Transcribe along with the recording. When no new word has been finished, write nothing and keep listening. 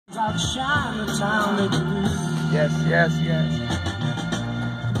outshine the town they do. Yes, yes, yes.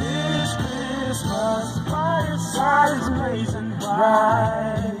 This Christmas, fireside is blazing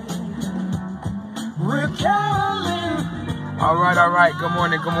bright. We're caroling. All right. Good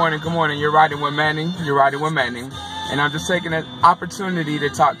morning. You're riding with Manning. And I'm just taking an opportunity to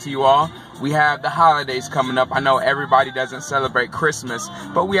talk to you all. We have the holidays coming up. I know everybody doesn't celebrate Christmas,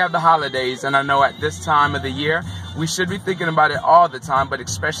 but we have the holidays. And I know at this time of the year, we should be thinking about it all the time, but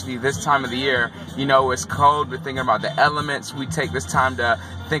especially this time of the year. You know, it's cold. We're thinking about the elements. We take this time to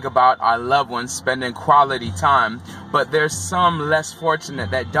think about our loved ones, spending quality time. But there's some less fortunate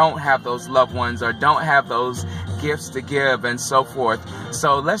that don't have those loved ones or don't have those gifts to give and so forth.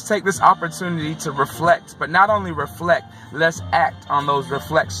 So let's take this opportunity to reflect, but not only reflect, let's act on those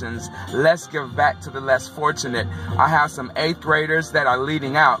reflections. Let's give back to the less fortunate. I have some 8th graders that are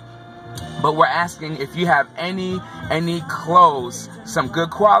leading out. But we're asking if you have any clothes, some good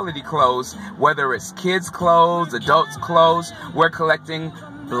quality clothes, whether it's kids' clothes, adults' clothes. We're collecting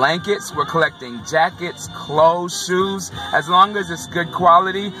blankets, we're collecting jackets, clothes, shoes. As long as it's good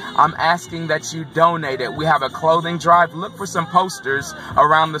quality, I'm asking that you donate it. We have a clothing drive. Look for some posters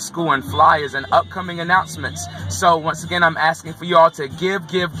around the school and flyers and upcoming announcements. So once again, I'm asking for you all to give.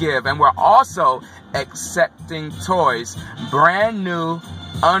 And we're also accepting toys, brand new,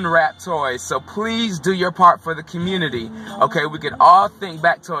 unwrapped toys. So please do your part for the community. Okay, we could all think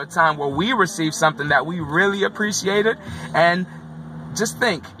back to a time where we received something that we really appreciated, and just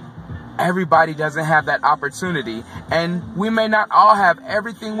think, everybody doesn't have that opportunity, and we may not all have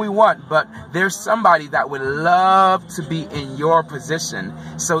everything we want, but there's somebody that would love to be in your position.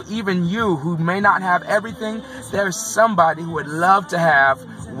 So even you who may not have everything, there's somebody who would love to have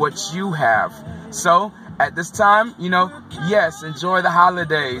what you have. So at this time, you know, yes, enjoy the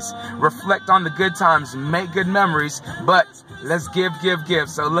holidays, reflect on the good times, make good memories, but let's give.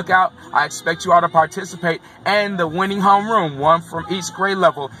 So look out. I expect you all to participate. And the winning homeroom, one from each grade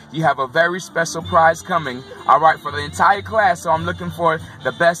level, you have a very special prize coming. All right, for the entire class. So I'm looking for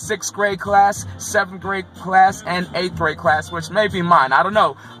the best 6th grade class, 7th grade class, and 8th grade class, which may be mine. I don't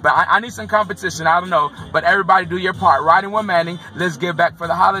know. But I need some competition. I don't know. But everybody do your part. Riding with Manning. Let's give back for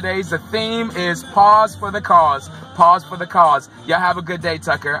the holidays. The theme is Pause for the Cause. Pause for the cause. Y'all have a good day,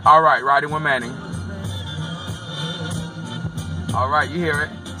 Tucker. All right, riding with Manning. All right, you hear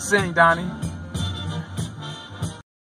it. Sing, Donnie.